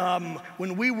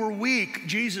when we were weak,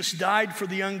 Jesus died for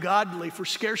the ungodly. For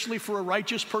scarcely for a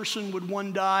righteous person would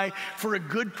one die. For a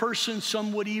good person,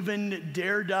 some would even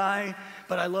dare die.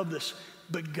 But I love this.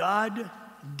 But God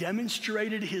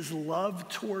demonstrated his love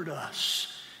toward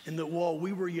us in that while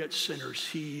we were yet sinners,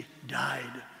 he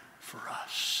died for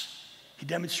us. He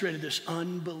demonstrated this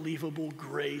unbelievable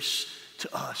grace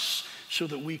to us so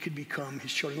that we could become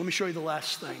his children. Let me show you the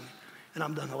last thing, and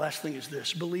I'm done. The last thing is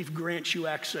this: belief grants you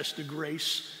access to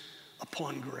grace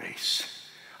upon grace.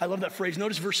 I love that phrase.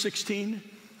 Notice verse 16.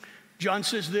 John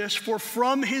says this: for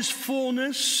from his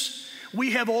fullness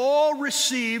we have all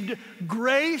received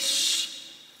grace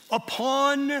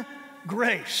upon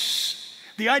grace.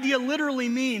 The idea literally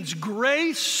means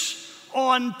grace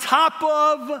on top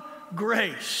of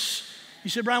grace. You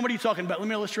said, Brian, what are you talking about? Let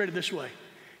me illustrate it this way.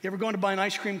 You ever going to buy an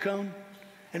ice cream cone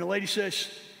and the lady says,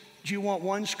 do you want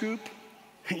one scoop?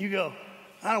 And you go,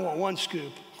 I don't want one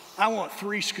scoop. I want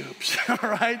 3 scoops, all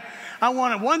right? I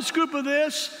want 1 scoop of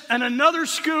this and another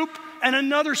scoop and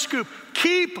another scoop.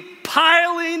 Keep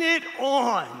piling it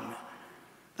on.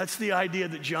 That's the idea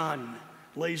that John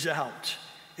lays out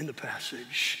in the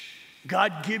passage.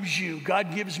 God gives you,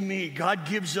 God gives me, God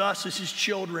gives us as his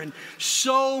children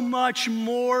so much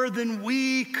more than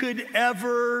we could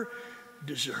ever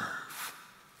deserve.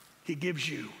 He gives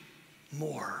you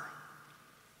more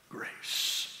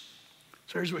grace.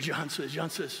 So here's what John says. John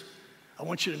says, I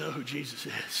want you to know who Jesus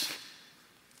is.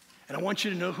 And I want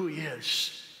you to know who he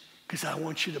is because I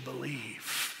want you to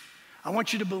believe. I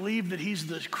want you to believe that he's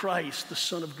the Christ, the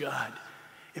Son of God.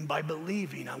 And by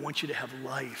believing, I want you to have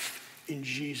life in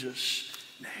Jesus'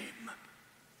 name.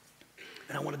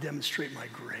 And I want to demonstrate my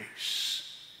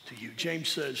grace to you. James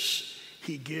says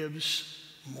he gives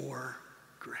more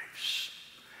grace.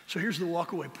 So here's the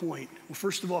walkaway point. Well,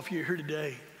 first of all, if you're here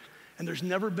today and there's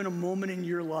never been a moment in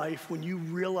your life when you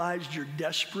realized your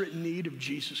desperate need of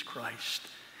Jesus Christ,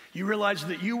 you realized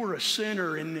that you were a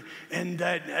sinner and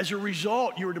that as a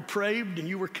result you were depraved and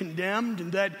you were condemned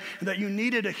and that you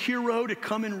needed a hero to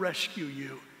come and rescue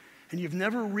you, and you've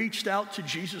never reached out to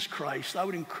Jesus Christ, I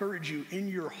would encourage you in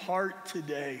your heart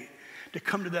today to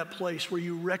come to that place where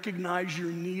you recognize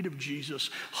your need of Jesus.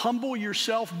 Humble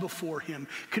yourself before him.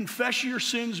 Confess your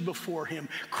sins before him.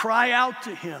 Cry out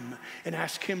to him and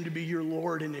ask him to be your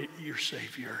Lord and your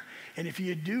Savior. And if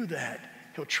you do that,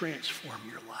 he'll transform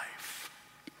your life.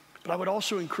 But I would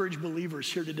also encourage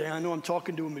believers here today. I know I'm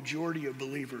talking to a majority of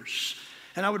believers.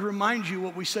 And I would remind you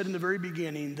what we said in the very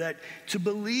beginning, that to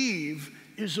believe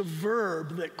is a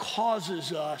verb that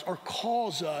causes us or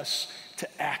calls us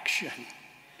to action.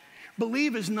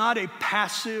 Believe is not a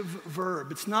passive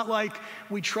verb. It's not like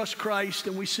we trust Christ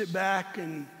and we sit back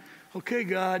and Okay,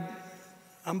 God,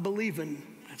 I'm believing.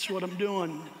 That's what I'm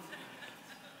doing.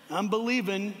 I'm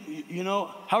believing. You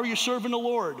know, how are you serving the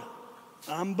Lord?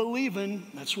 I'm believing.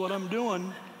 That's what I'm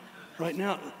doing right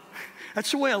now.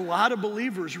 That's the way a lot of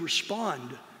believers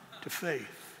respond to faith.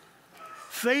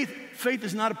 Faith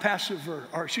is not a passive verb,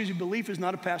 belief is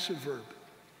not a passive verb.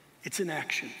 It's an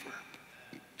action verb.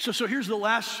 So here's the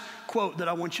last quote that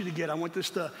I want you to get. I want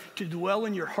this to dwell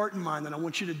in your heart and mind, and I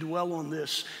want you to dwell on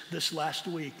this last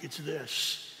week. It's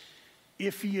this: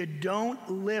 if you don't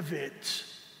live it,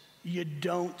 you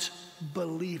don't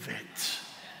believe it.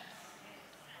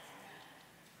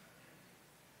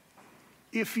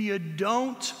 If you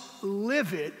don't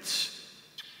live it,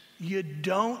 you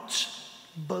don't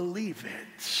believe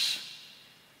it.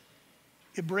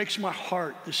 It breaks my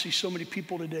heart to see so many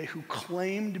people today who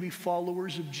claim to be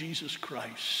followers of Jesus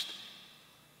Christ,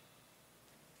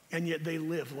 and yet they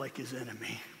live like his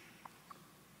enemy.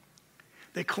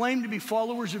 They claim to be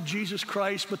followers of Jesus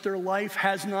Christ, but their life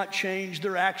has not changed.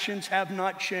 Their actions have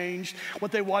not changed.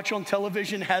 What they watch on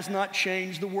television has not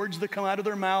changed. The words that come out of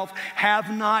their mouth have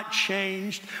not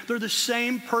changed. They're the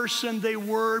same person they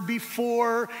were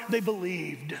before they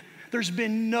believed. There's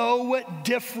been no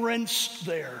difference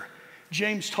there.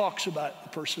 James talks about a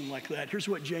person like that. Here's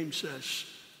what James says.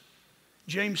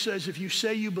 James says, if you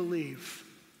say you believe,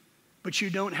 but you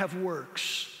don't have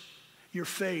works, your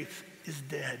faith is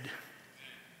dead.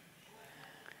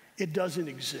 It doesn't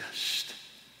exist.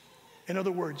 In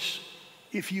other words,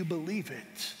 if you believe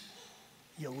it,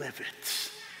 you live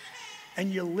it.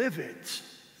 And you live it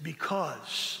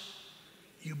because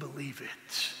you believe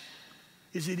it.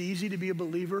 Is it easy to be a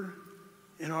believer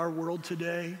in our world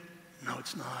today? No,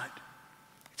 it's not.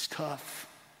 It's tough.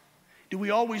 Do we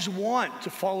always want to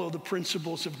follow the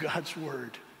principles of God's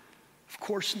word? Of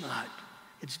course not.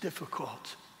 It's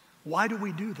difficult. Why do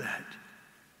we do that?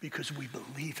 Because we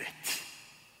believe it.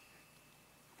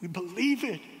 We believe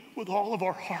it with all of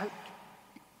our heart.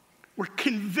 We're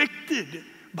convicted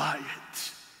by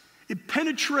it. It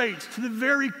penetrates to the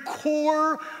very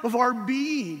core of our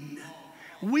being.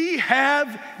 We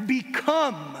have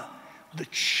become the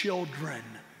children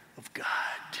of God.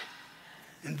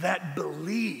 And that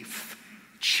belief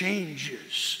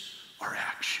changes our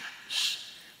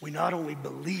actions. We not only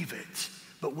believe it,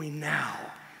 but we now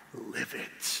live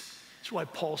it. That's why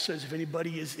Paul says if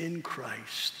anybody is in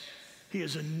Christ, he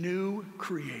is a new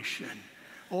creation.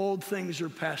 Old things are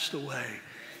passed away,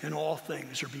 and all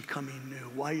things are becoming new.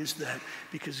 Why is that?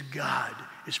 Because God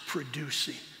is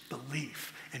producing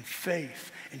belief and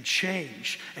faith and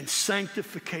change and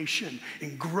sanctification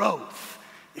and growth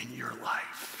in your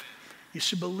life. You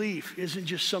see, belief isn't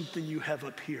just something you have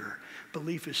up here.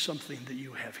 Belief is something that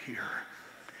you have here.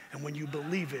 And when you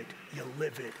believe it, you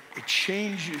live it. It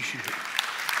changes you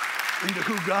into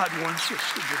who God wants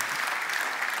us to be.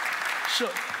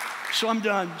 So I'm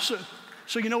done.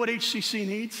 So you know what HCC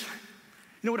needs?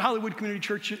 You know what Hollywood Community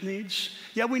Church needs?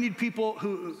 Yeah, we need people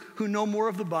who know more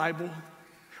of the Bible.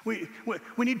 We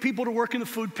need people to work in the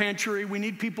food pantry. We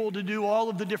need people to do all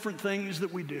of the different things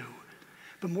that we do.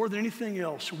 But more than anything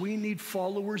else, we need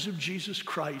followers of Jesus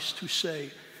Christ who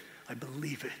say, I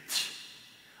believe it.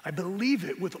 I believe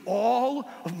it with all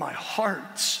of my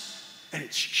heart, and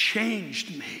it's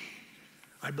changed me.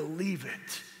 I believe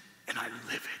it, and I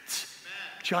live it.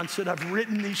 John said, I've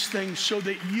written these things so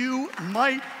that you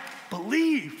might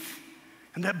believe,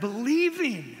 and that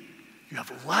believing you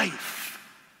have life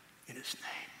in his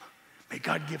name. May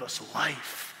God give us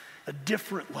life, a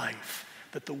different life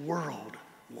that the world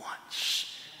wants.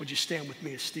 Would you stand with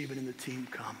me as Stephen and the team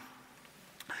come?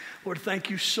 Lord, thank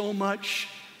you so much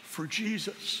for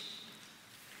Jesus.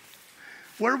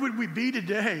 Where would we be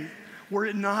today were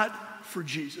it not for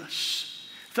Jesus?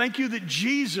 Thank you that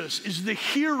Jesus is the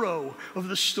hero of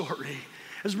the story.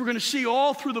 As we're going to see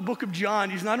all through the book of John,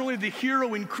 he's not only the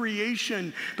hero in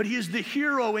creation, but he is the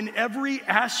hero in every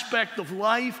aspect of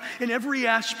life, in every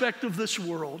aspect of this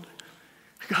world.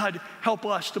 God, help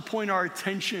us to point our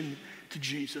attention to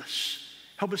Jesus.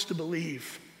 Help us to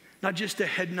believe, not just a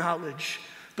head knowledge,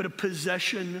 but a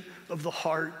possession of the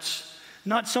heart.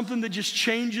 Not something that just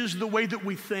changes the way that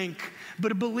we think,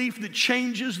 but a belief that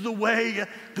changes the way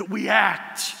that we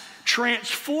act.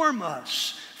 Transform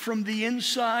us from the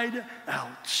inside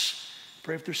out.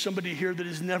 Pray if there's somebody here that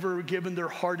has never given their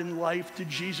heart and life to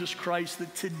Jesus Christ,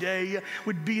 that today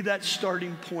would be that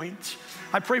starting point.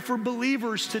 I pray for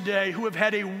believers today who have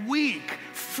had a weak,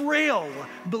 frail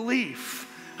belief.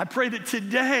 I pray that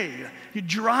today you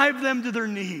drive them to their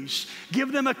knees.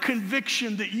 Give them a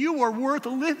conviction that you are worth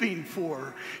living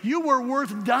for. You are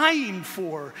worth dying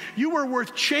for. You are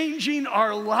worth changing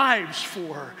our lives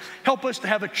for. Help us to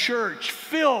have a church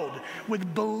filled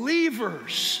with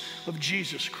believers of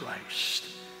Jesus Christ.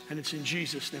 And it's in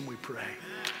Jesus' name we pray.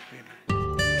 Amen.